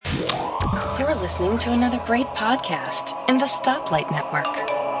You're listening to another great podcast in the Stoplight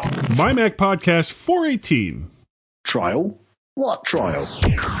Network. My Mac Podcast 418. Trial? What trial?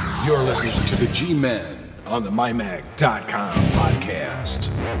 You're listening to the G-Men on the MyMac.com podcast.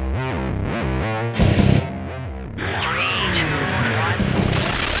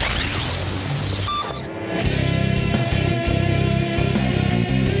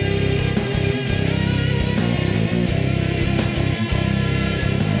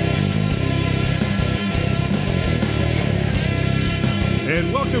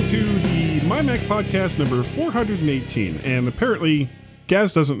 And welcome to the My Mac Podcast number 418. And apparently,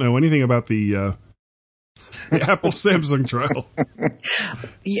 Gaz doesn't know anything about the Apple Samsung trial.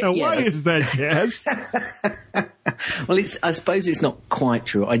 Now, why is that, Gaz? Well, I suppose it's not quite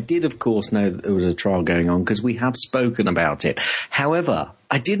true. I did, of course, know that there was a trial going on because we have spoken about it. However,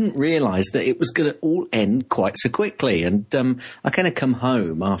 I didn't realise that it was going to all end quite so quickly. And I kind of come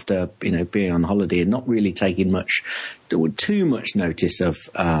home after, being on holiday and not really taking too much notice of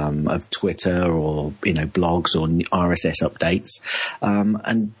Twitter or, blogs or RSS updates,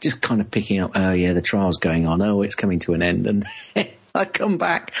 and just kind of picking up, oh, yeah, the trial's going on. Oh, it's coming to an end. And I come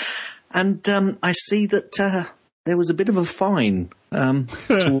back and I see that there was a bit of a fine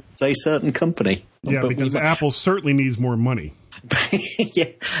towards a certain company. Yeah, because Apple certainly needs more money. Yeah,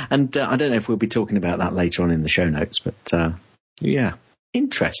 and I don't know if we'll be talking about that later on in the show notes, but yeah,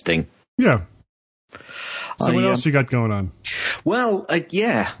 interesting. Yeah. So what else you got going on? Well,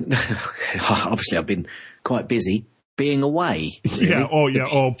 yeah, obviously I've been quite busy being away. Really. Yeah,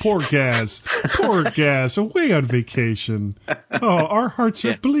 oh, poor Gaz. Poor Gaz, away on vacation. Oh, our hearts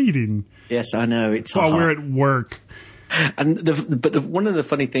are bleeding. Yes, I know. It's hard. We're at work. And one of the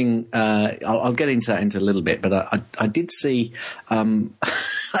funny thing, I'll get into that into a little bit, but I did see, I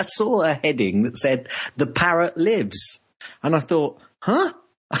saw a heading that said, "The parrot lives." And I thought, huh?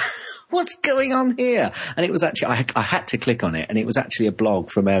 What's going on here? And it was actually, I had to click on it, and it was actually a blog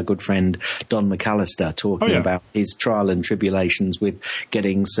from our good friend Don McAllister talking about his trial and tribulations with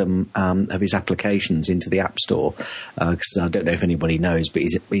getting some of his applications into the App Store. Because I don't know if anybody knows, but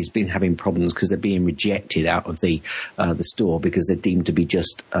he's been having problems because they're being rejected out of the store because they're deemed to be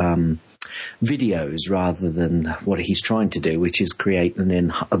just videos rather than what he's trying to do, which is create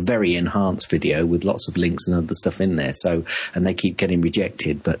a very enhanced video with lots of links and other stuff in there. So, and they keep getting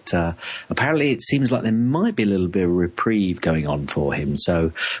rejected. But apparently it seems like there might be a little bit of reprieve going on for him.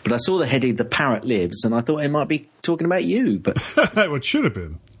 So, but I saw the heading, "The Parrot Lives," and I thought it might be talking about you. But it should have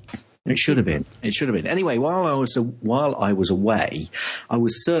been. It should have been. It should have been. Anyway, while I was away, I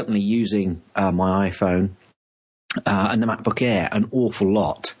was certainly using my iPhone and the MacBook Air an awful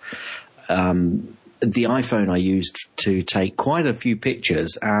lot. The iPhone I used to take quite a few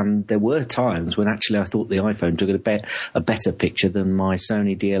pictures, and there were times when actually I thought the iPhone took a better picture than my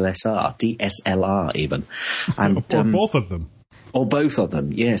Sony DSLR even. And, or both of them. Or both of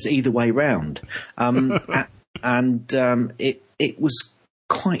them, yes, either way round. It was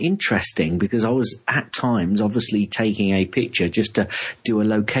quite interesting because I was at times obviously taking a picture just to do a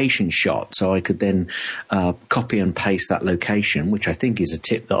location shot so I could then copy and paste that location, which I think is a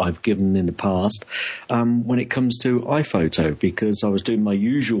tip that I've given in the past when it comes to iPhoto, because I was doing my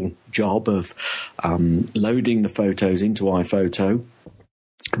usual job of loading the photos into iPhoto,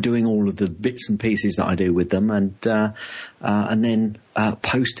 doing all of the bits and pieces that I do with them, and then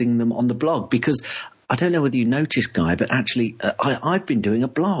posting them on the blog. Because I don't know whether you noticed, Guy, but actually I've been doing a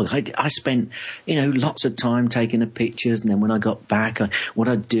blog. I spent, lots of time taking the pictures, and then when I got back, what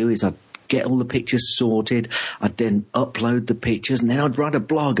I'd do is I'd get all the pictures sorted. I'd then upload the pictures, and then I'd write a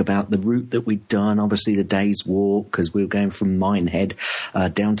blog about the route that we'd done, obviously the day's walk, because we were going from Minehead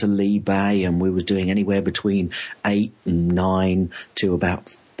down to Lee Bay, and we was doing anywhere between 8 and 9 to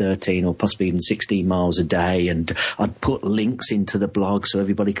about 13 or possibly even 16 miles a day, and I'd put links into the blog so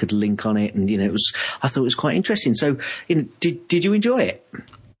everybody could link on it, and I thought it was quite interesting. So did you enjoy it?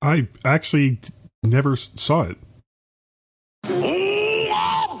 I actually never saw it.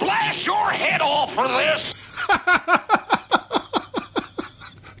 I'll blast your head off for this.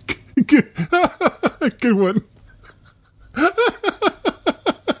 Good one.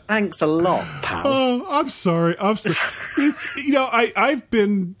 Thanks a lot, pal. Oh, I'm sorry. I've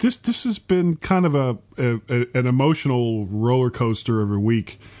been this has been kind of an emotional roller coaster of a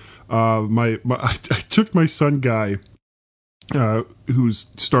week. I took my son Guy, who's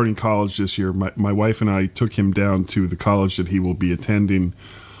starting college this year. My wife and I took him down to the college that he will be attending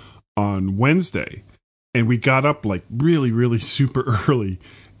on Wednesday, and we got up like really, really super early.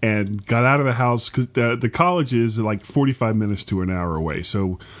 and got out of the house because the college is like 45 minutes to an hour away.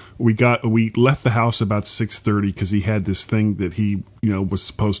 So we left the house about 6:30 because he had this thing that he was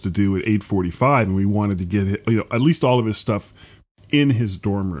supposed to do at 8:45, and we wanted to get at least all of his stuff in his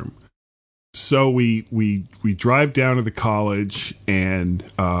dorm room. So we drive down to the college, and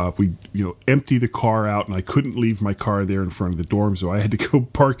we empty the car out, and I couldn't leave my car there in front of the dorm, so I had to go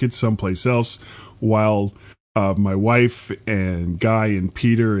park it someplace else while my wife and Guy and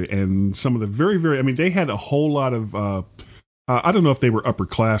Peter and some of the they had a whole lot of I don't know if they were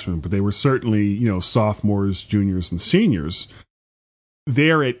upperclassmen, but they were certainly sophomores, juniors, and seniors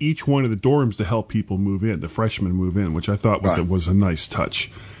there at each one of the dorms to help people move in, the freshmen move in, which I thought was a nice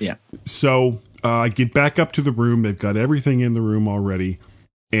touch. Yeah. So I get back up to the room. They've got everything in the room already.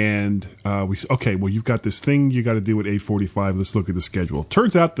 And you've got this thing you got to do at 8:45. Let's look at the schedule.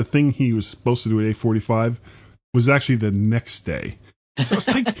 Turns out the thing he was supposed to do at 8:45 was actually the next day. So it's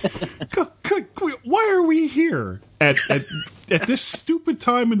like, why are we here at this stupid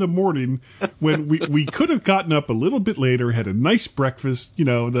time in the morning when we could have gotten up a little bit later, had a nice breakfast? It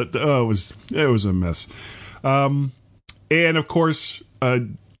was a mess. And of course,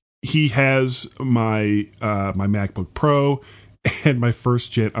 he has my MacBook Pro and my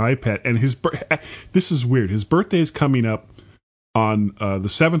first gen iPad, and this is weird. His birthday is coming up on the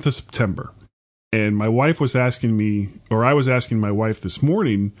 7th of September. And my wife was asking me, or I was asking my wife this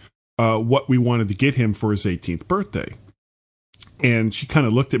morning, what we wanted to get him for his 18th birthday. And she kind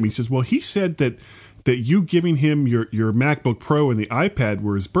of looked at me and says, well, he said that you giving him your MacBook Pro and the iPad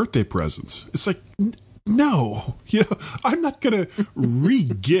were his birthday presents. It's like, no, I'm not going to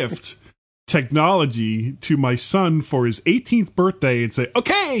re-gift technology to my son for his 18th birthday and say,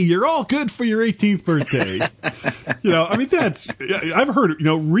 okay, you're all good for your 18th birthday. I've heard,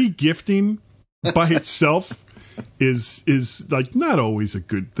 re-gifting by itself is like not always a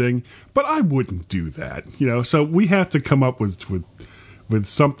good thing, but I wouldn't do that, so we have to come up with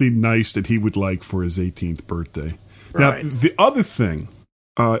something nice that he would like for his 18th birthday. Right. Now, the other thing,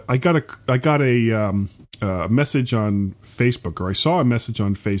 I got a message on Facebook, or I saw a message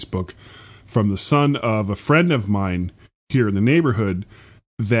on Facebook from the son of a friend of mine here in the neighborhood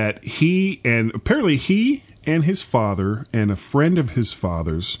that he and his father and a friend of his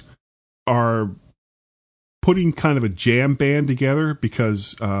father's are putting kind of a jam band together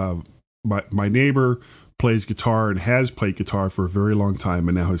because my neighbor plays guitar and has played guitar for a very long time,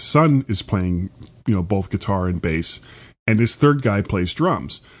 and now his son is playing both guitar and bass, and his third guy plays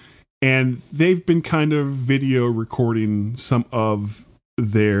drums. And they've been kind of video recording some of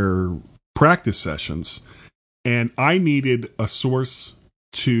their practice sessions, and I needed a source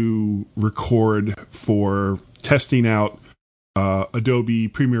to record for testing out Adobe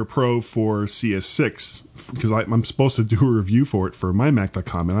Premiere Pro for CS6 because I'm supposed to do a review for it for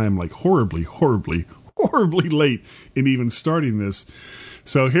mymac.com, and I am like horribly late in even starting this.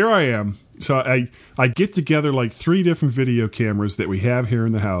 So here I am. So I get together like 3 different video cameras that we have here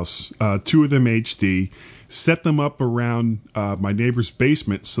in the house, 2 of them HD, set them up around my neighbor's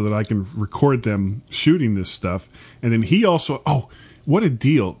basement so that I can record them shooting this stuff. And then he also, what a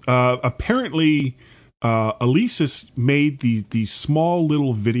deal. Apparently, Alesis made these small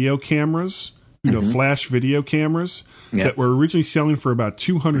little video cameras, flash video cameras that were originally selling for about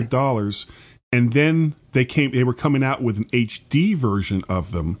 $200. And then they were coming out with an HD version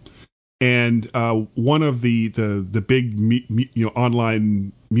of them. And one of the big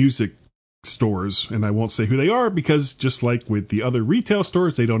online music stores, and I won't say who they are because just like with the other retail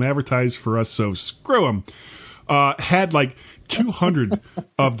stores, they don't advertise for us, so screw them. Had like 200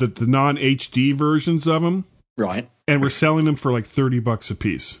 of the non-HD versions of them, right? And we're selling them for like $30 a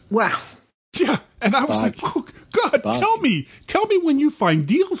piece. Wow. Yeah, and I was like, oh, God, tell me when you find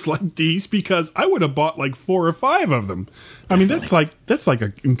deals like these, because I would have bought like 4 or 5 of them. Definitely. I mean, that's like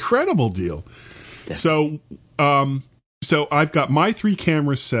an incredible deal. Definitely. So I've got my 3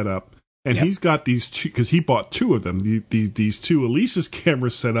 cameras set up, and he's got these 2 because he bought 2 of them. These 2 Alesis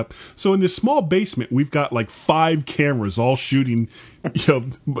cameras set up. So in this small basement, we've got like 5 cameras all shooting.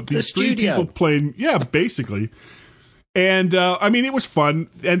 These 3 people playing. Yeah, basically. And I mean, it was fun,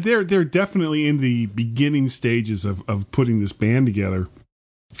 and they're definitely in the beginning stages of putting this band together.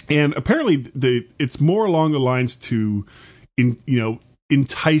 And apparently, it's more along the lines to,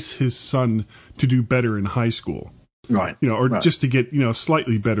 entice his son to do better in high school, right? Just to get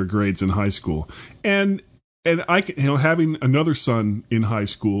slightly better grades in high school. And I having another son in high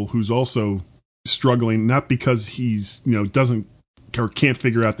school who's also struggling, not because he's doesn't or can't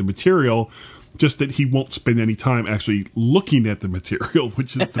figure out the material. Just that he won't spend any time actually looking at the material,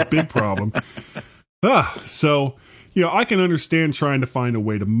 which is the big problem. So I can understand trying to find a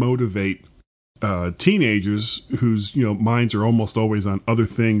way to motivate teenagers whose minds are almost always on other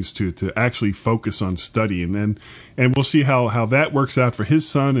things to actually focus on studying, and we'll see how that works out for his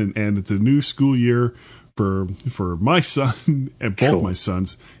son, and it's a new school year for my son and both my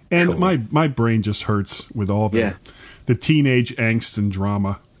sons, and my brain just hurts with all the teenage angst and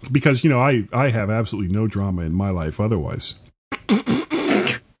drama, because I have absolutely no drama in my life otherwise.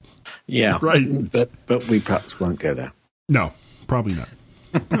 Yeah, right. But we perhaps won't go there. No, probably not.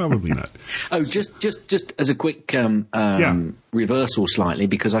 Probably not. Oh, just as a quick reversal slightly,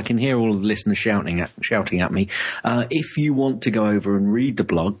 because I can hear all of the listeners shouting at me. If you want to go over and read the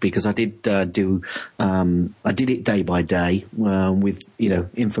blog, because I did I did it day by day with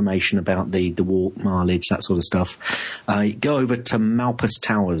information about the walk, mileage, that sort of stuff. Go over to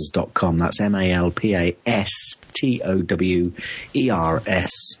malpastowers.com. That's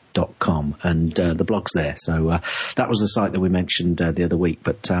malpastowers.com, and the blog's there. So that was the site that we mentioned the other week,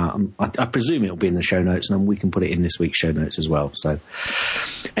 but I presume it'll be in the show notes, and we can put it in this week's show notes as well. So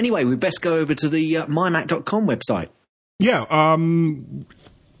anyway, we best go over to the mymac.com website. Yeah.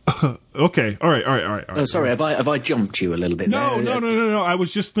 Okay. All right. Oh, sorry. Have I jumped you a little bit? No. I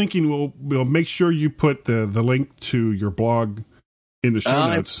was just thinking we'll make sure you put the link to your blog in the show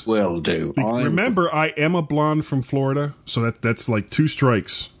notes. Will do. Remember, I am a blonde from Florida, so that's like 2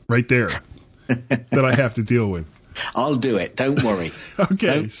 strikes right there that I have to deal with. I'll do it. Don't worry.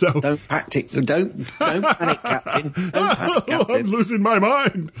 Okay, don't panic, Captain. Don't panic, Captain. I'm losing my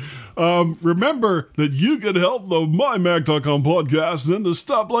mind. Remember that you can help the MyMac.com podcast and the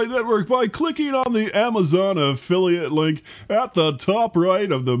Stoplight Network by clicking on the Amazon affiliate link at the top right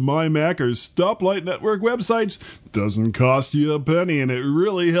of the MyMac or Stoplight Network websites. Doesn't cost you a penny, and it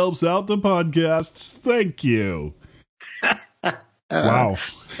really helps out the podcasts. Thank you. Wow.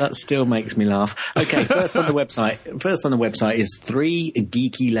 That still makes me laugh. Okay, first on the website is 3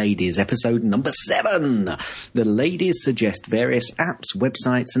 Geeky Ladies, episode number 7. The ladies suggest various apps,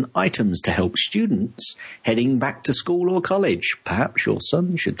 websites, and items to help students heading back to school or college. Perhaps your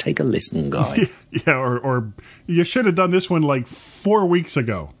son should take a listen, guy. Yeah, or you should have done this one like 4 weeks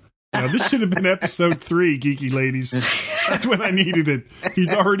ago. Now, this should have been episode 3, Geeky Ladies. That's when I needed it.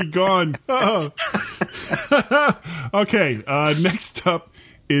 He's already gone. Okay, next up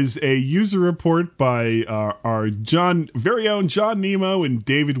is a user report by our very own John Nemo and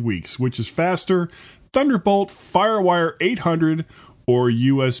David Weeks, which is faster, Thunderbolt, Firewire 800, or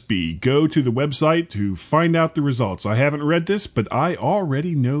USB. Go to the website to find out the results. I haven't read this, but I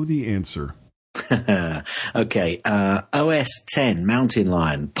already know the answer. Okay, OS 10 Mountain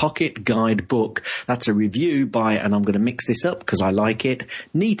Lion Pocket Guide Book. That's a review by, and I'm going to mix this up because I like it,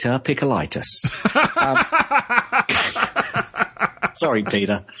 Nita Piccolitis. Sorry,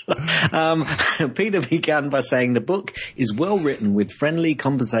 Peter. Peter began by saying the book is well written with friendly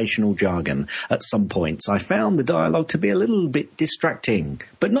conversational jargon. At some points, I found the dialogue to be a little bit distracting,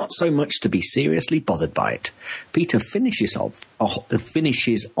 but not so much to be seriously bothered by it. Peter finishes off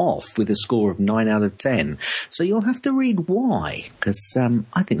with a score of 9 out of 10. So you'll have to read why, because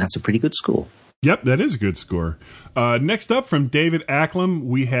I think that's a pretty good score. Yep, that is a good score. Next up from David Acklam,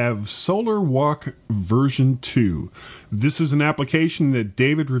 we have Solar Walk version 2. This is an application that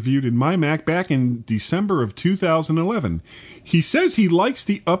David reviewed in MyMac back in December of 2011. He says he likes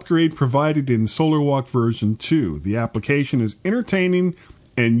the upgrade provided in Solar Walk version 2. The application is entertaining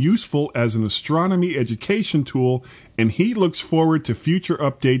and useful as an astronomy education tool, and he looks forward to future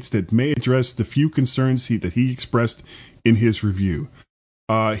updates that may address the few concerns that he expressed in his review.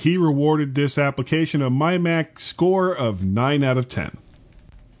 He rewarded this application a MyMac score of 9 out of 10.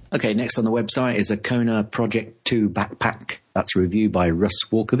 Okay, next on the website is a Kona Project 2 backpack. That's a review by Russ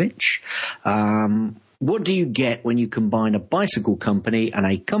Walkovich. What do you get when you combine a bicycle company and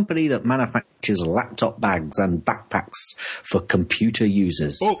a company that manufactures laptop bags and backpacks for computer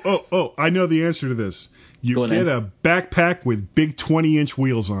users? Oh, I know the answer to this. You get a backpack with big 20-inch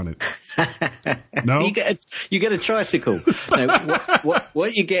wheels on it. No? You get a tricycle. No,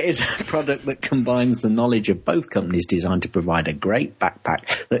 what you get is a product that combines the knowledge of both companies designed to provide a great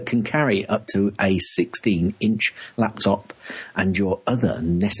backpack that can carry up to a 16-inch laptop and your other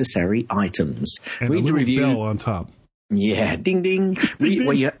necessary items. And read the review bell on top. Yeah, ding ding.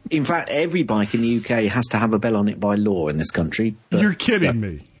 Well, in fact, every bike in the UK has to have a bell on it by law in this country. You're kidding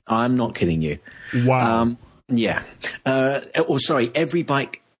me. I'm not kidding you. Wow. Yeah. Every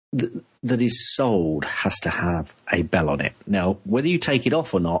bike that is sold has to have a bell on it. Now, whether you take it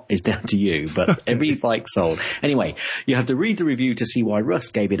off or not is down to you, but every bike sold. Anyway, you have to read the review to see why Russ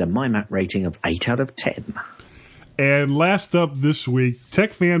gave it a MyMac rating of 8 out of 10. And last up this week,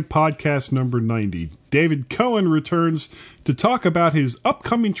 Tech Fan Podcast number 90. David Cohen returns to talk about his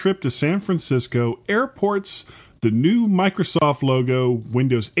upcoming trip to San Francisco, airports, the new Microsoft logo,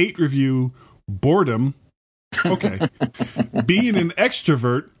 Windows 8 review, boredom, okay, being an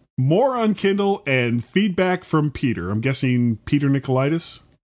extrovert, more on Kindle, and feedback from Peter. I'm guessing Peter Nicolaitis?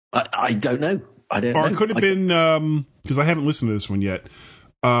 I don't know. I don't know. Or it could have been, because I haven't listened to this one yet.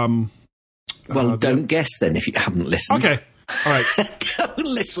 Well, don't guess then if you haven't listened. Okay. All right. Go and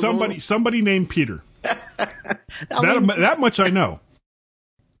listen. Somebody named Peter. That much I know.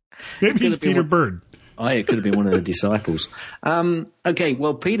 Maybe he's Peter Bird. It could have been one of the disciples. Okay,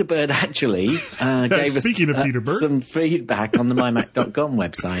 well, Peter Bird actually gave us Peter Bird, some feedback on the mymac.com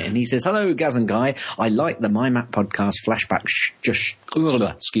website. And he says, hello, Gaz and Guy. I like the MyMac podcast flashback.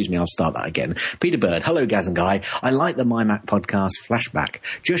 Excuse me, I'll start that again. Peter Bird, hello, Gaz and Guy. I like the MyMac podcast flashback.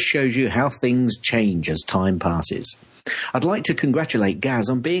 Just shows you how things change as time passes. I'd like to congratulate Gaz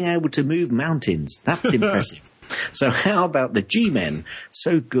on being able to move mountains. That's impressive. So how about the G-Men?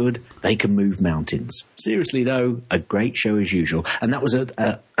 So good they can move mountains. Seriously, though, a great show as usual. And that was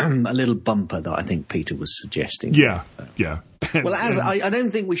a little bumper that I think Peter was suggesting. Yeah, yeah. Well, I don't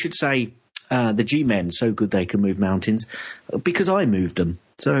think we should say the G-Men, so good they can move mountains, because I moved them.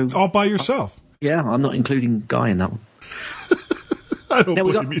 So all by yourself. Yeah, I'm not including Guy in that one. I don't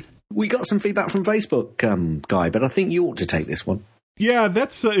blame you. We got some feedback from Facebook, Guy, but I think you ought to take this one. Yeah,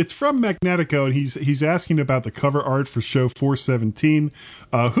 that's it's from Magnetico, and he's asking about the cover art for show 417.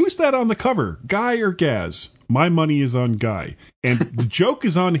 Who's that on the cover, Guy or Gaz? My money is on Guy, and the joke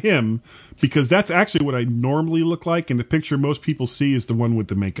is on him because that's actually what I normally look like, and the picture most people see is the one with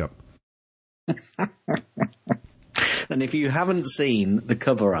the makeup. And if you haven't seen the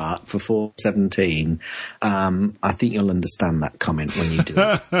cover art for 417, I think you'll understand that comment when you do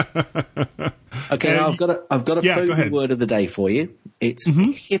it. Okay, now I've got a phobia word of the day for you. It's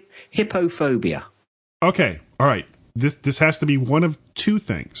hippophobia. Okay, all right. This has to be one of two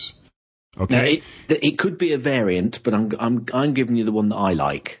things. Okay, now it could be a variant, but I'm giving you the one that I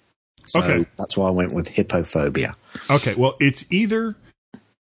like. So that's why I went with hippophobia. Okay, well, it's either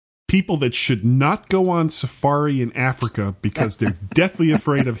people that should not go on safari in Africa because they're deathly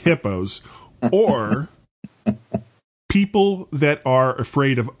afraid of hippos, or people that are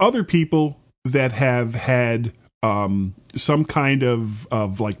afraid of other people that have had some kind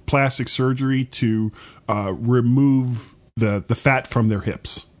of like plastic surgery to remove the fat from their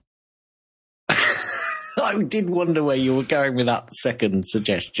hips. I did wonder where you were going with that second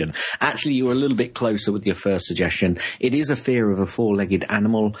suggestion. Actually, you were a little bit closer with your first suggestion. It is a fear of a four-legged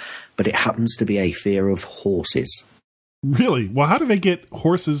animal, but it happens to be a fear of horses. Really? Well, how do they get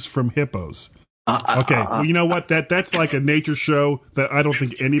horses from hippos? Okay, well, you know what? That's like a nature show that I don't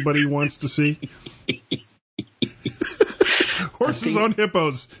think anybody wants to see. Horses on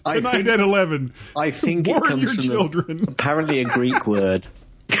hippos tonight at 11. I think it comes your from children. Apparently a Greek word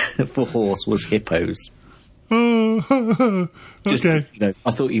for horse was hippos. Okay.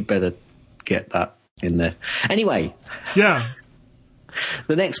 I thought you'd better get that in there. Anyway. Yeah.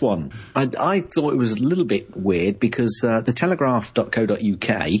 The next one, I thought it was a little bit weird because the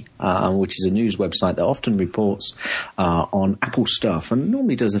telegraph.co.uk, which is a news website that often reports on Apple stuff and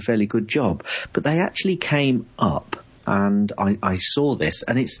normally does a fairly good job, but they actually came up and I saw this,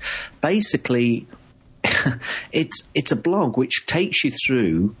 and it's basically it's a blog which takes you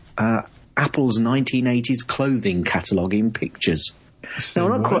through Apple's 1980s clothing catalogue in pictures.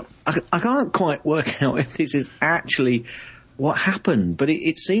 Now, I can't quite work out if this is actually what happened, but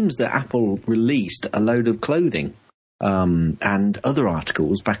it seems that Apple released a load of clothing and other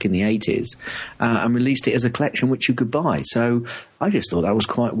articles back in the 80s and released it as a collection which you could buy. So I just thought that was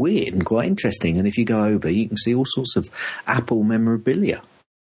quite weird and quite interesting. And if you go over, you can see all sorts of Apple memorabilia.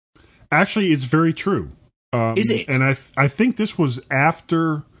 Actually, it's very true. Is it? And I think this was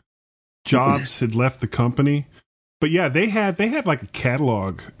after Jobs had left the company. But yeah, they had like a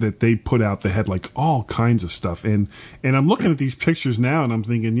catalog that they put out that had like all kinds of stuff. And I'm looking at these pictures now and I'm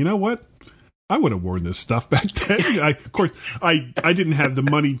thinking, you know what? I would have worn this stuff back then. Of course, I didn't have the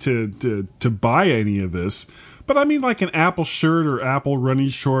money to buy any of this. But I mean like an Apple shirt or Apple running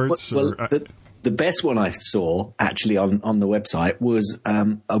shorts. The best one I saw actually on the website was a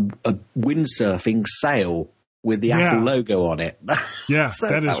windsurfing sail with the Apple logo on it. Yeah, so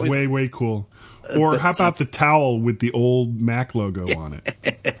that is way, way cool. Or how about the towel with the old Mac logo on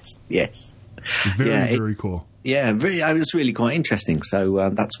it? Yes. Very cool. Yeah, it was really quite interesting. So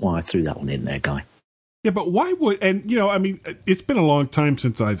that's why I threw that one in there, Guy. Yeah, but why would, and you know, I mean, it's been a long time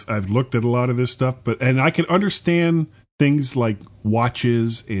since I've looked at a lot of this stuff, and I can understand things like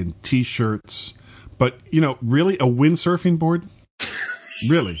watches and T-shirts, But, really, a windsurfing board?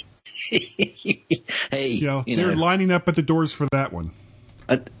 Really? Hey, they're lining up at the doors for that one.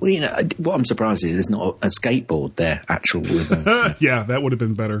 What I'm surprised is there's not a skateboard there, actual. Yeah, that would have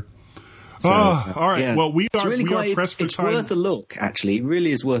been better. So, all right. Yeah. Well, we are pressed for time. It's worth a look, actually. It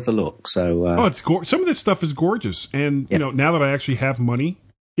really is worth a look. So, it's some of this stuff is gorgeous, and now that I actually have money,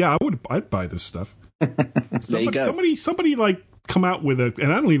 I'd buy this stuff. There you go. Somebody like come out with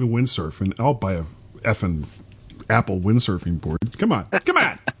and I don't even windsurf, and I'll buy a effing Apple windsurfing board. Come on.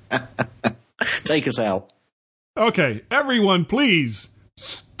 Take us out. Okay, everyone, please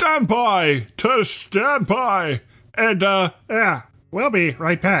stand by, and we'll be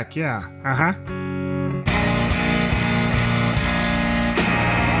right back. Yeah,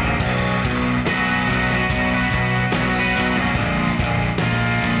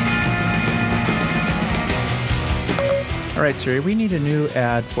 All right, Siri, we need a new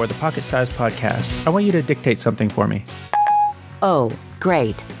ad for the Pocket Sized Podcast. I want you to dictate something for me. Oh,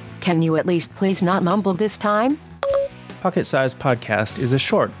 great. Can you at least please not mumble this time? Pocket Sized Podcast is a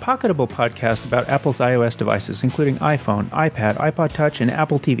short, pocketable podcast about Apple's iOS devices, including iPhone, iPad, iPod Touch, and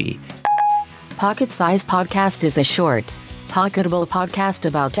Apple TV. Pocket Sized Podcast is a short, pocketable podcast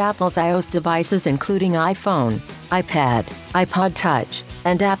about Apple's iOS devices, including iPhone, iPad, iPod Touch,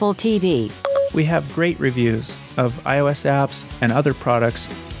 and Apple TV. We have great reviews of iOS apps and other products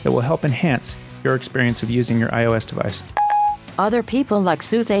that will help enhance your experience of using your iOS device. Other people like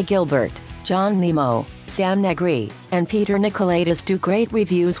Suze Gilbert, John Nemo, Sam Negri, and Peter Nicolaitis do great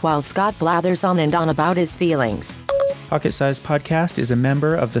reviews while Scott blathers on and on about his feelings. Pocket Sized Podcast is a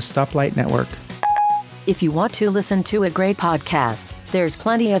member of the Stoplight Network. If you want to listen to a great podcast, there's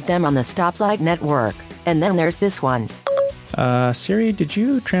plenty of them on the Stoplight Network. And then there's this one. Siri, did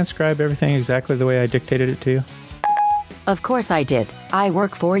you transcribe everything exactly the way I dictated it to you? Of course I did. I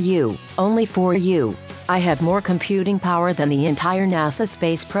work for you, only for you. I have more computing power than the entire NASA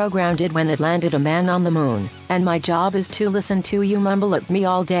space program did when it landed a man on the moon. And my job is to listen to you mumble at me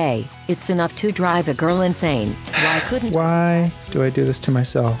all day. It's enough to drive a girl insane. Why do I do this to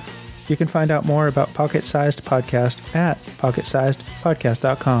myself? You can find out more about Pocket Sized Podcast at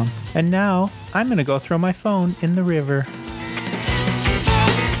pocketsizedpodcast.com. And now, I'm going to go throw my phone in the river.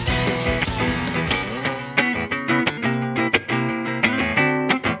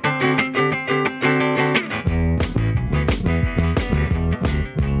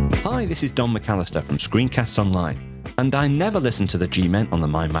 Hi, this is Don McAllister from Screencasts Online, and I never listen to the G-Men on the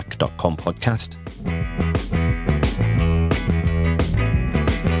mymac.com podcast.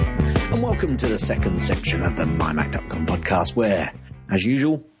 And welcome to the second section of the mymac.com podcast, where, as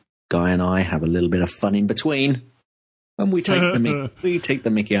usual, Guy and I have a little bit of fun in between, and we take the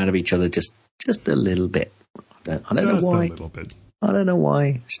mickey out of each other just a little bit. I don't know why. A little bit. I don't know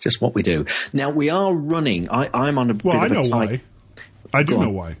why. It's just what we do. Now we are running. I'm on a bit of a tight. Why. I do know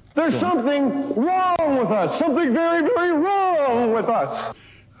why. There's something wrong with us. Something very, very wrong with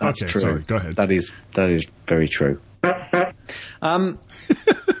us. That's true. Sorry, go ahead. That is very true. I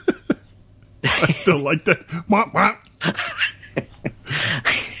still like that.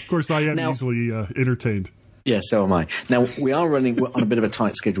 Of course, I am easily entertained. Yeah, so am I. Now, we are running on a bit of a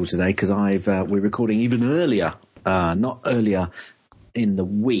tight schedule today because we're recording even earlier. Not earlier in the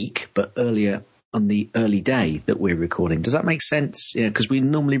week, but earlier on the early day that we're recording. Does that make sense? Yeah, because we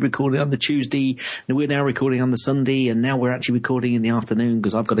normally record it on the Tuesday, and we're now recording on the Sunday, and now we're actually recording in the afternoon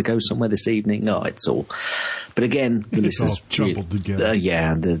because I've got to go somewhere this evening. Oh, it's all. But again, the listeners all jumbled together.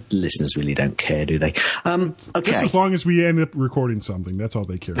 The listeners really don't care, do they? Okay. Just as long as we end up recording something, that's all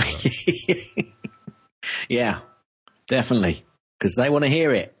they care about. Yeah, definitely, because they want to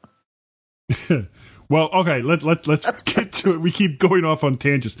hear it. Well, okay, let's get to it. We keep going off on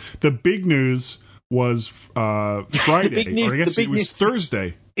tangents. The big news was Friday, or I guess it was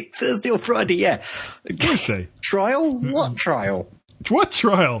Thursday. Thursday or Friday, yeah. Thursday. Trial? What trial? What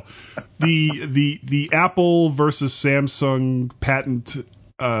trial? The Apple versus Samsung patent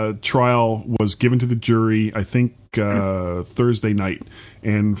trial was given to the jury, I think, Thursday night.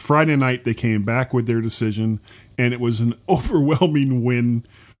 And Friday night, they came back with their decision, and it was an overwhelming win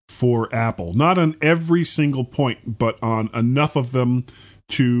for Apple. Not on every single point, but on enough of them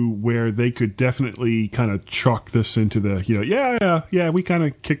to where they could definitely kind of chalk this into the, we kind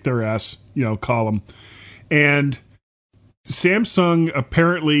of kicked their ass, column. And Samsung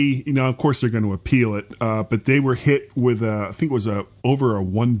apparently, of course they're going to appeal it, but they were hit with I think it was over a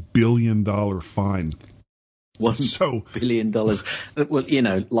 $1 billion fine. $1 billion.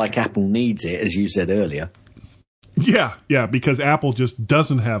 Well, like Apple needs it, as you said earlier. Yeah, because Apple just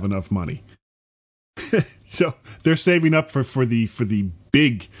doesn't have enough money. So they're saving up for the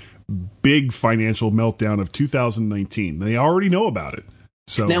big big financial meltdown of 2019. They already know about it.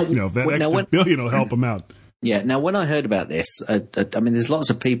 So, now, that extra billion will help them out. Yeah. Now, when I heard about this, I mean, there's lots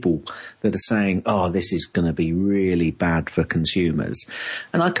of people that are saying, oh, this is going to be really bad for consumers.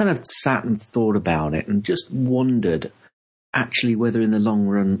 And I kind of sat and thought about it and just wondered actually whether in the long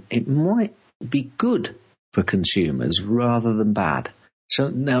run it might be good for consumers rather than bad. So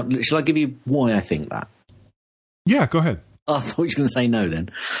now, shall I give you why I think that? Yeah, go ahead. Oh, I thought you were going to say no then.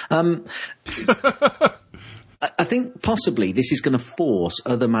 I think possibly this is going to force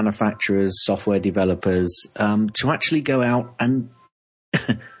other manufacturers, software developers, to actually go out and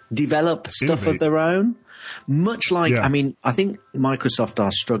develop stuff of their own. Much like, I mean, I think Microsoft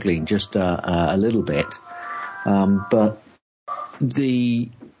are struggling just a little bit, but the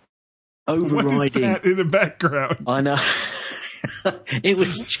overriding... What is that in the background? I know. It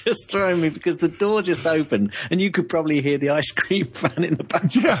was just throwing me because the door just opened and you could probably hear the ice cream fan in the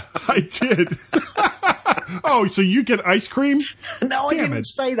background. Yeah, I did. Oh, so you get ice cream? No, I didn't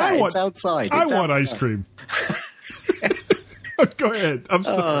say that. It's outside. I want ice cream. Go ahead. I'm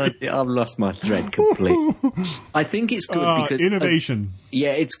sorry. I've lost my thread completely. I think it's good because innovation.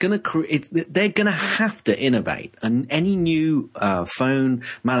 It's going to they're going to have to innovate, and any new phone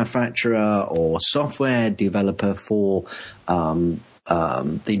manufacturer or software developer for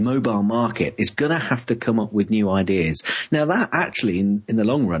the mobile market is going to have to come up with new ideas. Now, that actually, in the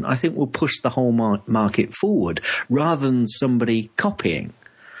long run, I think will push the whole market forward rather than somebody copying.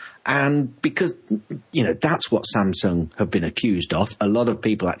 And because, that's what Samsung have been accused of. A lot of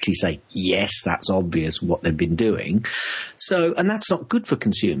people actually say, yes, that's obvious what they've been doing. So, and that's not good for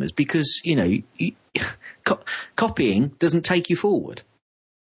consumers because, copying doesn't take you forward.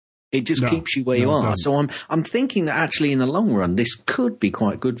 It just keeps you where you are. So I'm thinking that actually in the long run, this could be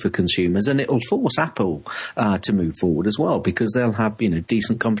quite good for consumers, and it'll force Apple to move forward as well because they'll have,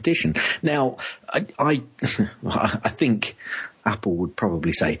 decent competition. Now, I think Apple would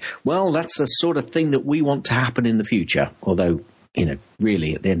probably say, well, that's the sort of thing that we want to happen in the future. Although,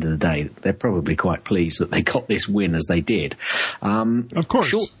 really at the end of the day, they're probably quite pleased that they got this win as they did. Of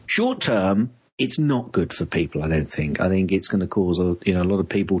course. Short term, it's not good for people, I don't think. I think it's going to cause a lot of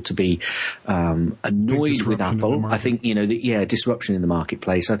people to be annoyed with Apple. I think, disruption in the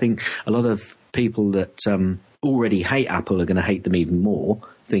marketplace. I think a lot of people that already hate Apple are going to hate them even more,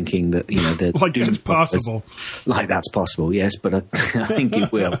 thinking that, they're like that's possible. Like that's possible, yes, but I think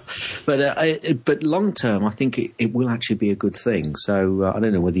it will. But long term, I think it will actually be a good thing. So I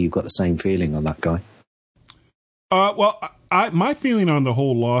don't know whether you've got the same feeling on that, Guy. Well, my feeling on the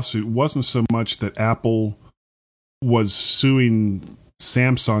whole lawsuit wasn't so much that Apple was suing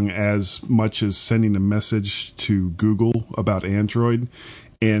Samsung as much as sending a message to Google about Android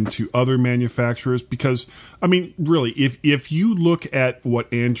and to other manufacturers. Because, I mean, really, if you look at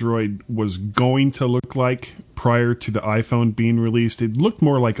what Android was going to look like prior to the iPhone being released, it looked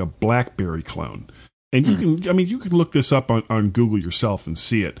more like a BlackBerry clone. And you can look this up on Google yourself and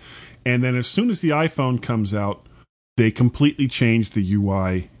see it. And then as soon as the iPhone comes out, they completely changed the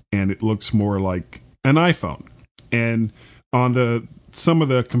UI and it looks more like an iPhone. And on some of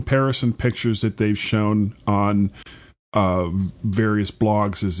the comparison pictures that they've shown on various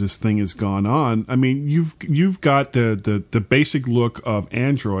blogs as this thing has gone on, I mean, you've got the basic look of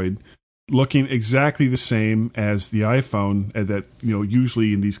Android looking exactly the same as the iPhone that,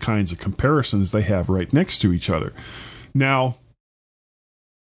 usually in these kinds of comparisons they have right next to each other. Now,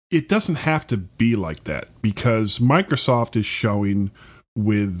 it doesn't have to be like that because Microsoft is showing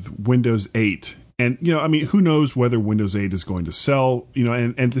with Windows 8. And, who knows whether Windows 8 is going to sell,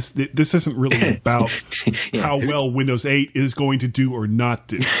 and this isn't really about how well Windows 8 is going to do or not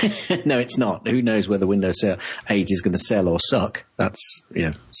do. No, it's not. Who knows whether Windows 8 is going to sell or suck? That's,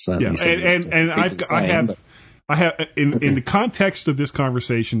 certainly. Yeah, and I have in the context of this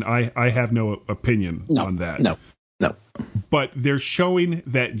conversation, I have no opinion on that. No. But they're showing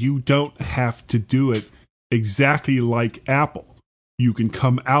that you don't have to do it exactly like Apple. You can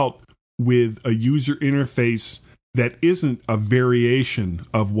come out with a user interface that isn't a variation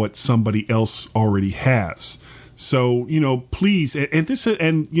of what somebody else already has. So, please,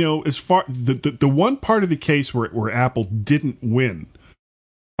 as far the one part of the case where Apple didn't win,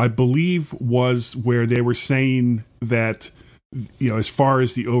 I believe, was where they were saying that, as far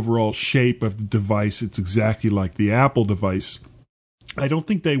as the overall shape of the device, it's exactly like the Apple device. I don't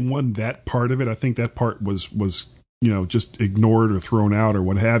think they won that part of it. I think that part was just ignored or thrown out or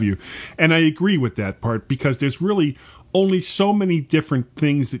what have you. And I agree with that part because there's really only so many different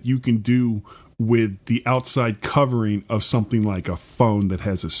things that you can do with the outside covering of something like a phone that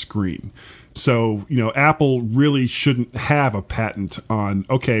has a screen. So, Apple really shouldn't have a patent on,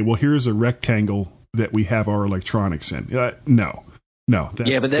 okay, well, here's a rectangle that we have our electronics in. No. But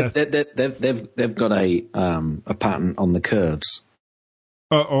they've got a patent on the curves.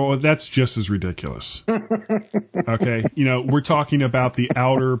 That's just as ridiculous. Okay, we're talking about the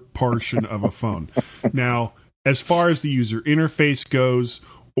outer portion of a phone. Now, as far as the user interface goes,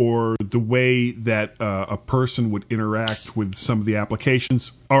 or the way that a person would interact with some of the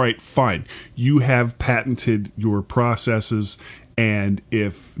applications, all right, fine. You have patented your processes, and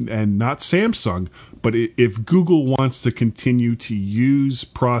not Samsung, but if Google wants to continue to use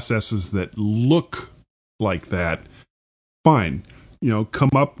processes that look like that, fine.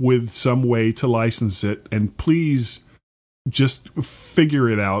 Come up with some way to license it, and please just figure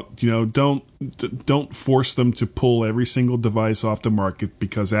it out. Don't force them to pull every single device off the market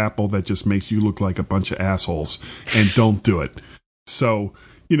because Apple, that just makes you look like a bunch of assholes, and don't do it. So,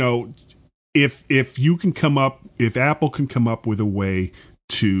 if Apple can come up with a way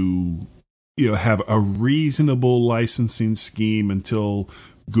to, have a reasonable licensing scheme until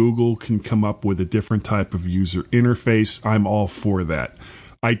Google can come up with a different type of user interface, I'm all for that.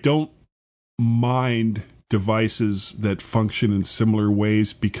 I don't mind devices that function in similar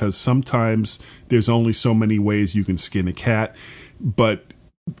ways because sometimes there's only so many ways you can skin a cat, but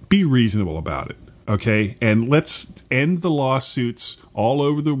be reasonable about it. Okay, and let's end the lawsuits all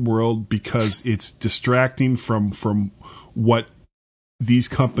over the world because it's distracting from what these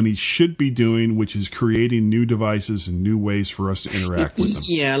companies should be doing, which is creating new devices and new ways for us to interact with them.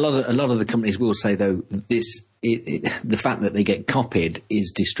 Yeah, a lot of the companies will say though the fact that they get copied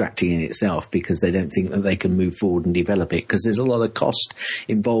is distracting in itself because they don't think that they can move forward and develop it because there's a lot of cost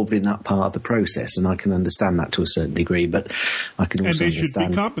involved in that part of the process, and I can understand that to a certain degree, but I can also understand.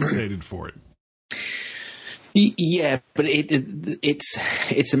 And they should be compensated for it. Yeah, but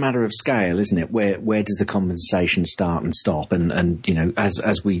it's a matter of scale, isn't it? Where does the compensation start and stop? And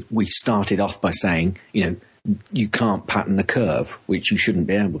as we started off by saying, you can't patent a curve, which you shouldn't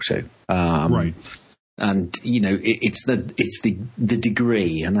be able to. Right. And it's the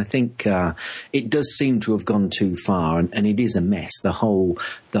degree, and I think it does seem to have gone too far, and it is a mess. The whole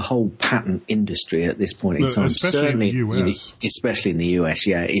patent industry at this point in time, especially in the US, especially in the US,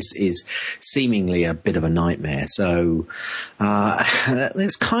 is seemingly a bit of a nightmare. So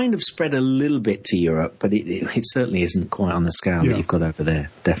it's kind of spread a little bit to Europe, but it certainly isn't quite on the scale that you've got over there.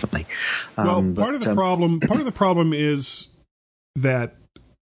 Definitely. Part of the problem is that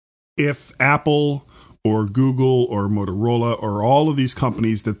if Apple or Google or Motorola or all of these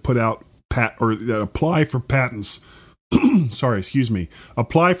companies that put out that apply for patents,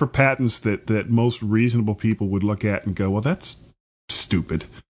 apply for patents that most reasonable people would look at and go, well, that's stupid.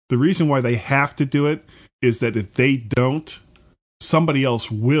 The reason why they have to do it is that if they don't, somebody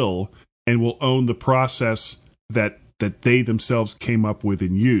else will and will own the process that they themselves came up with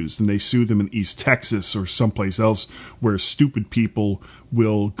and used, and they sue them in East Texas or someplace else where stupid people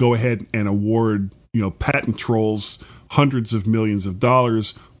will go ahead and award patent trolls hundreds of millions of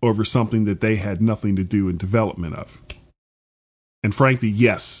dollars over something that they had nothing to do in development of. And frankly,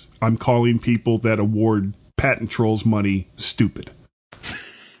 yes, I'm calling people that award patent trolls money stupid.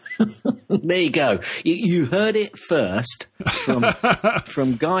 There you go. You heard it first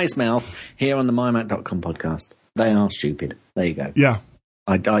from Guy's mouth here on the mymac.com podcast. They are stupid. There you go. Yeah.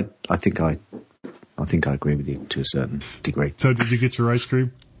 I think I agree with you to a certain degree. So did you get your ice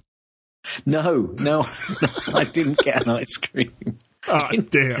cream? No, I didn't get an ice cream. Oh,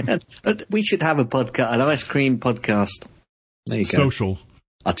 damn. We should have an ice cream podcast. There you go. Social.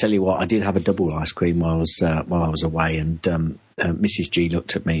 I'll tell you what, I did have a double ice cream while I was away, and Mrs. G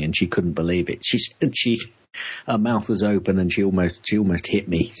looked at me and she couldn't believe it. Her mouth was open and she almost hit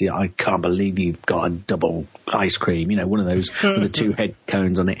me. She said, I can't believe you've got a double ice cream. One of those with the two head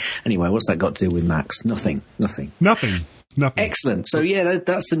cones on it. Anyway, what's that got to do with Max? Nothing. Excellent. So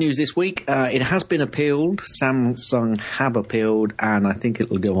that's the news this week. It has been appealed. Samsung have appealed, and I think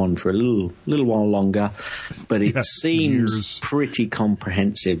it'll go on for a little while longer. But it seems pretty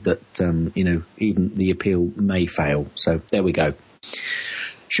comprehensive that even the appeal may fail. So there we go.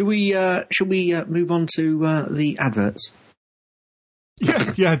 Should we move on to the adverts?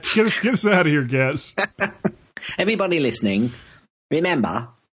 Yeah. Get us out of here, Gaz. Everybody listening, remember,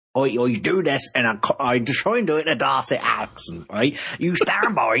 I do this, and I try and do it in a Darcy accent, right? You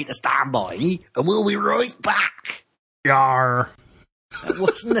stand by, and we'll be right back. Yar. It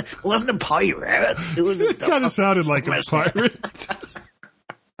wasn't a pirate. It kind of sounded like a pirate.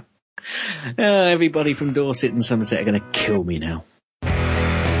 Everybody from Dorset and Somerset are going to kill me now.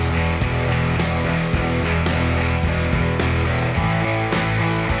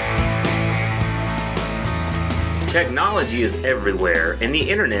 Technology is everywhere, and the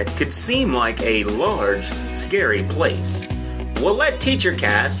internet could seem like a large, scary place. Well, let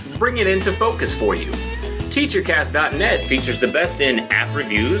TeacherCast bring it into focus for you. TeacherCast.net features the best in app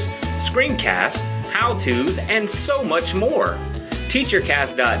reviews, screencasts, how-tos, and so much more.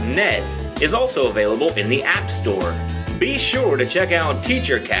 TeacherCast.net is also available in the App Store. Be sure to check out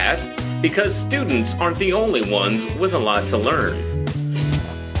TeacherCast because students aren't the only ones with a lot to learn.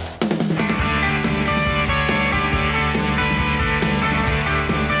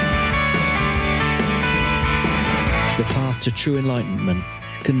 The path to true enlightenment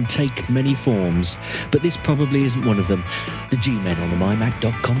can take many forms, but this probably isn't one of them. The G-Men on the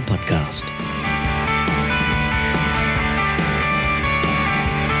MyMac.com podcast.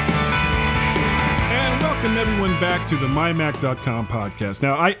 And welcome everyone back to the MyMac.com podcast.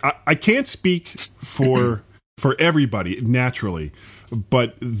 Now, I can't speak for everybody, naturally,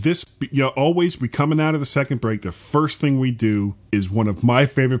 but this, always we coming out of the second break, the first thing we do is one of my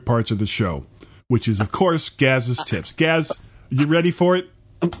favorite parts of the show, which is, of course, Gaz's Tips. Gaz, you ready for it?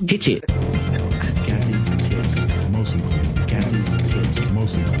 Hit it. Gaz's Tips. Mostly. Gaz's Tips.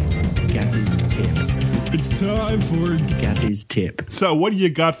 Mostly. Gaz's Tips. It's time for Gaz's Tip. So, what do you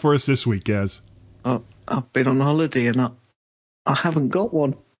got for us this week, Gaz? I've been on holiday and I haven't got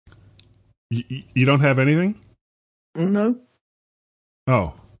one. You don't have anything? No.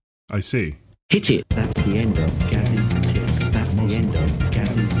 Oh, I see. Hit it. That's the end of Gaz's Tips. That's the end of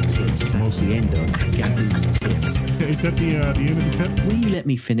Gaz's Tips. That's the end of Gaz's Tips. Is that the end of the tip? Will you let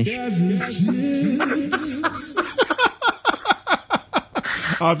me finish? Gaz's Tips.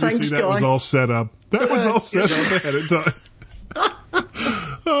 Obviously, Thanks, that was all set up. That was all set up ahead of time.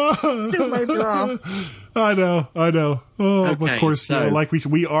 Still made me laugh. I know. Oh, Okay, of course, so- like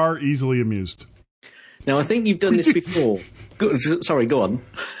we are easily amused. Now, I think you've done this before. Sorry, go on.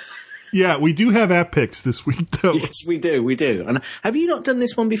 Yeah, we do have app picks this week, though. Yes, we do. And have you not done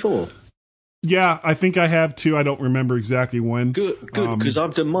this one before? Yeah, I think I have too. I don't remember exactly when. Good, because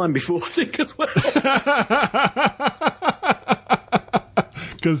I've done mine before, I think, as well.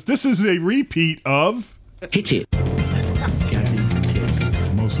 Because this is a repeat of... Hit it. Gaz's Tips.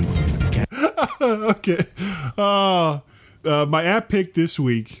 Mostly. Okay. My app pick this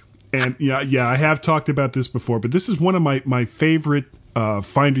week, and yeah, I have talked about this before, but this is one of my favorite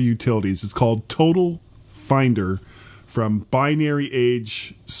Finder utilities. It's called Total Finder from Binary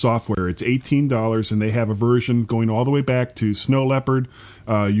Age Software. It's $18, and they have a version going all the way back to Snow Leopard.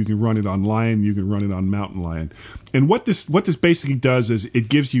 You can run it on Lion. You can run it on Mountain Lion. And what this basically does is it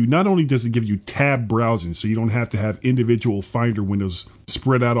gives you, not only does it give you tab browsing, so you don't have to have individual Finder windows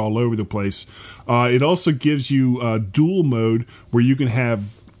spread out all over the place. It also gives you dual mode where you can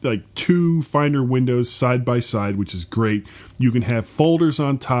have like two Finder windows side by side, which is great. You can have folders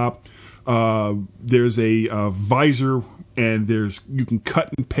on top. There's a visor, and you can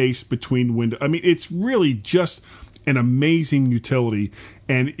cut and paste between windows. I mean, it's really just an amazing utility.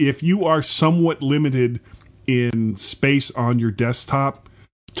 And if you are somewhat limited in space on your desktop,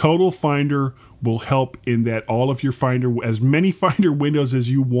 Total Finder will help in that all of your Finder, as many Finder windows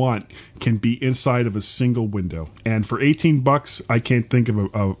as you want, can be inside of a single window. And for $18, I can't think of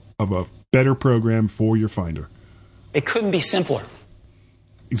a better program for your Finder. It couldn't be simpler.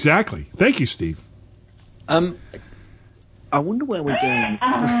 Exactly. Thank you, Steve. I wonder where we're going.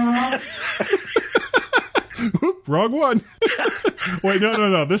 Whoop, wrong one. Wait,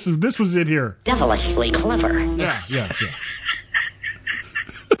 no. This was it here. Devilishly clever. Yeah.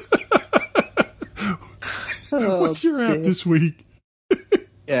 What's your app this week?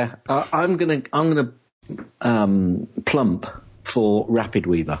 Yeah, I'm gonna plump for Rapid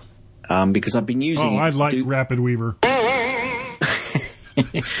Weaver because I've been using. Oh, I like Rapid Weaver.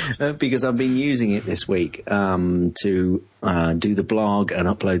 Because I've been using it this week to do the blog and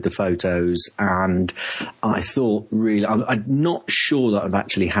upload the photos, and I thought really, I'm not sure that I've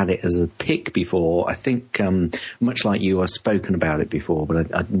actually had it as a pick before. I think much like you, I've spoken about it before,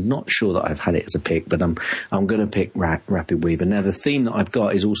 but I'm not sure that I've had it as a pick. But I'm going to pick Rapid Weaver. Now the theme that I've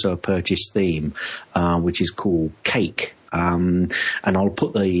got is also a purchased theme, which is called Cake, and I'll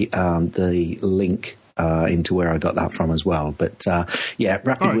put the link into where I got that from as well. But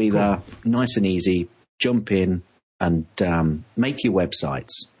Rapid Weaver, cool. Nice and easy. Jump in and make your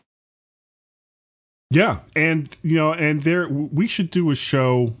websites. Yeah, and we should do a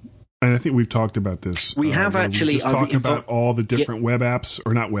show, and I think we've talked about this. We have actually talked about all the different web apps,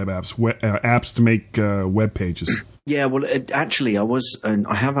 or not web apps, apps to make web pages. Yeah, well, actually, I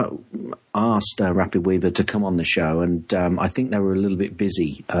have asked Rapid Weaver to come on the show, and I think they were a little bit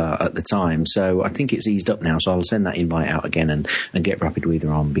busy at the time, so I think it's eased up now, so I'll send that invite out again and get Rapid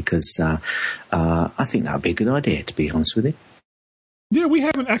Weaver on, because I think that would be a good idea, to be honest with you. Yeah, we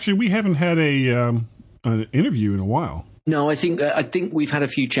haven't had an interview in a while. No, I think we've had a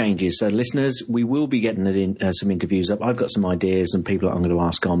few changes. So, listeners, we will be getting some interviews up. I've got some ideas and people that I'm going to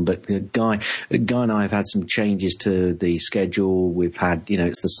ask on. But Guy and I have had some changes to the schedule. We've had,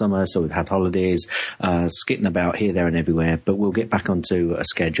 it's the summer, so we've had holidays, skitting about here, there, and everywhere. But we'll get back onto a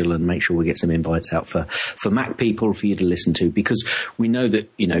schedule and make sure we get some invites out for Mac people for you to listen to, because we know that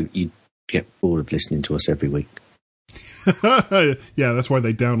you get bored of listening to us every week. Yeah, that's why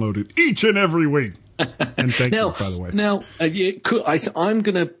they download it each and every week. And thank you, by the way. Now, I'm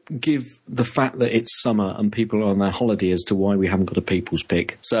going to give the fact that it's summer and people are on their holiday as to why we haven't got a people's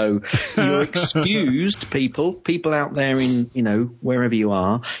pick. So you're excused, people out there in, wherever you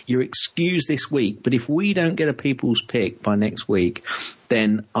are, you're excused this week. But if we don't get a people's pick by next week,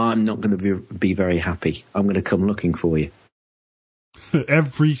 then I'm not going to be very happy. I'm going to come looking for you.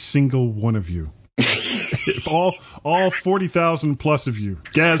 Every single one of you. If all 40,000 plus of you.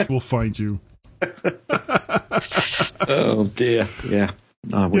 Gaz will find you. Oh dear, yeah.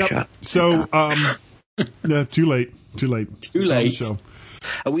 I wish I. So, no, too late. Too late.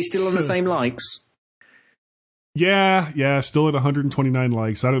 Are we still on the same likes? Yeah, still at 129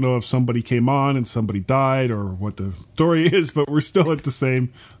 likes. I don't know if somebody came on and somebody died or what the story is, but we're still at the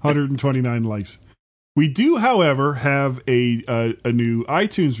same 129 likes. We do, however, have a new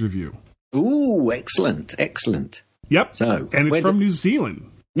iTunes review. Ooh, excellent. Yep. So, and it's from New Zealand.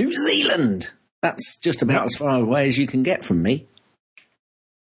 New Zealand. That's just about as far away as you can get from me.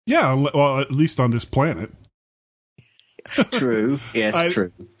 Yeah, well, at least on this planet. True. Yes,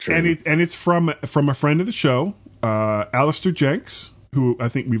 true. And it's from a friend of the show, Alistair Jenks, who I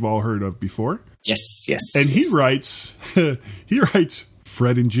think we've all heard of before. Yes. And he writes,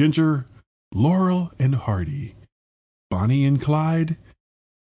 Fred and Ginger, Laurel and Hardy, Bonnie and Clyde,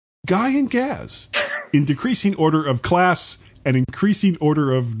 Guy and Gaz, in decreasing order of class and increasing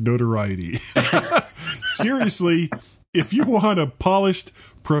order of notoriety. Seriously, if you want a polished,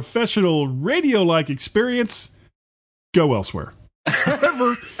 professional, radio-like experience, go elsewhere.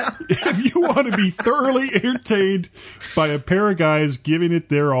 However, if you want to be thoroughly entertained by a pair of guys giving it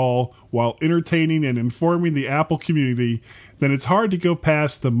their all while entertaining and informing the Apple community, then it's hard to go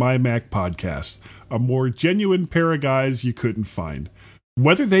past the My Mac podcast, a more genuine pair of guys you couldn't find.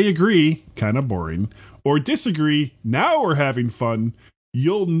 Whether they agree, kind of boring, or disagree, now we're having fun,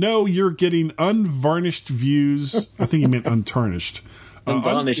 you'll know you're getting unvarnished views. I think he meant untarnished.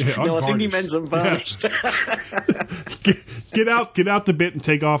 Unvarnished. No, I think he meant unvarnished. Yeah. Get out the bit and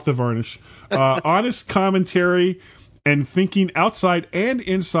take off the varnish. Honest commentary and thinking outside and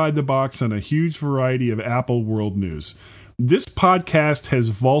inside the box on a huge variety of Apple world news. This podcast has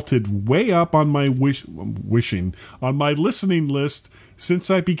vaulted way up on my on my listening list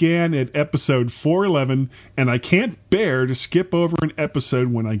since I began at episode 411, and I can't bear to skip over an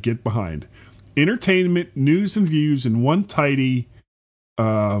episode when I get behind. Entertainment, news, and views in one tidy,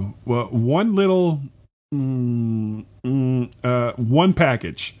 one little, one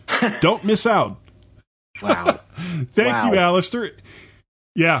package. Don't miss out. Wow. Thank you, Alistair.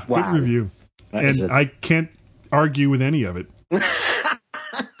 Yeah, good review. I can't argue with any of it.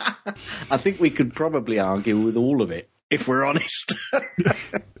 I think we could probably argue with all of it, if we're honest.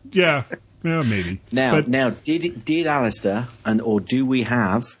 Yeah, maybe. Now, did Alistair or do we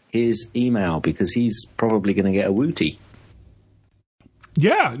have his email? Because he's probably going to get a wooty.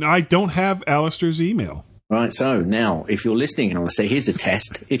 Yeah, no, I don't have Alistair's email. Right, so now, if you're listening, and I'll say, here's a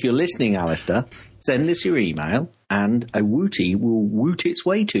test. If you're listening, Alistair, send us your email, and a wooty will woot its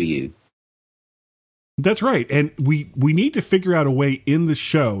way to you. That's right, and we need to figure out a way in the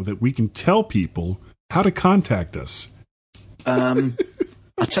show that we can tell people how to contact us. I'll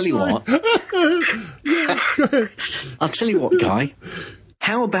tell you what. I'll tell you what, Guy.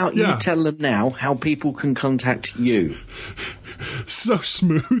 How about you tell them now how people can contact you? So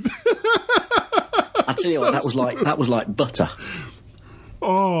smooth. I'll tell you what, that was like butter.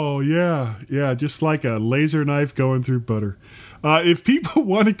 Oh, yeah, just like a laser knife going through butter. If people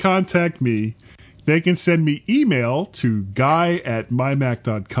want to contact me, they can send me email to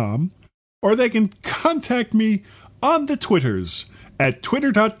guy@mymac.com, or they can contact me on the Twitters at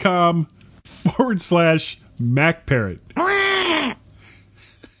twitter.com/MacParrot.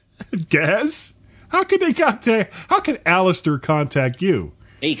 Gaz, how can Alistair contact you?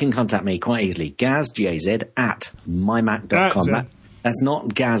 He can contact me quite easily. Gaz, G-A-Z, @mymac.com. That's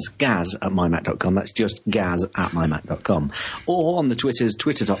not gaz at mymac.com. That's just gaz at mymac.com. Or on the Twitters,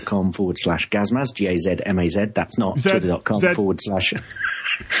 twitter.com/gazmaz, GAZMAZ. That's not twitter.com/.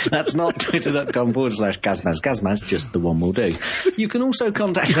 That's not twitter.com/gazmaz. Gazmaz, just the one will do. You can also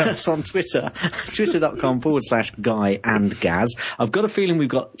contact us on Twitter, twitter.com/guy-and-gaz. I've got a feeling we've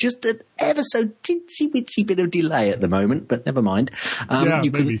got just an ever so teensy-witsy bit of delay at the moment, but never mind.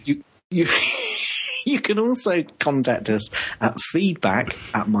 You can also contact us at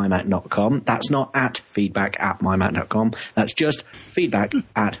feedback@mymac.com. That's not at feedback@mymac.com. That's just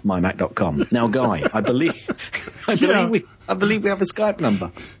feedback@mymac.com. Now, Guy, I believe we have a Skype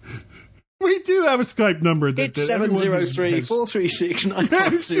number. We do have a Skype number. It's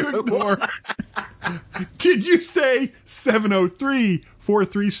 703-436-9501. Did you say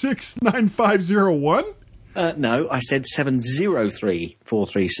 703-436-9501? No, I said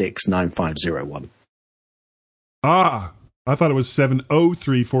 703-436-9501. Ah, I thought it was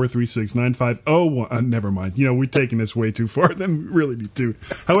 703-436-9501. Never mind. We're taking this way too far than we really need to.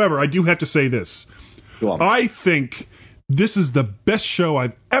 However, I do have to say this. Go on. I think this is the best show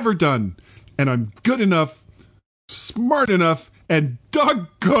I've ever done, and I'm good enough, smart enough, and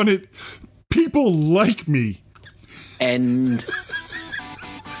doggone it, people like me. And...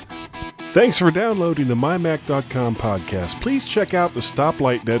 Thanks for downloading the MyMac.com podcast. Please check out the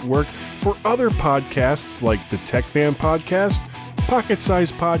Stoplight Network for other podcasts like the Tech Fan Podcast, Pocket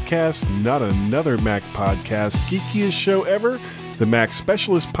Size Podcast, Not Another Mac Podcast, Geekiest Show Ever, the Mac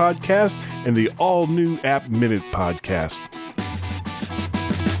Specialist Podcast, and the all-new App Minute Podcast.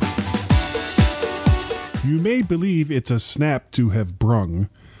 You may believe it's a snap to have brung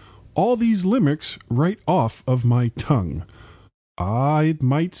all these limericks right off of my tongue. It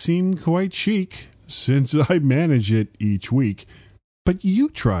might seem quite chic, since I manage it each week, but you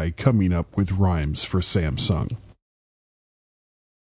try coming up with rhymes for Samsung.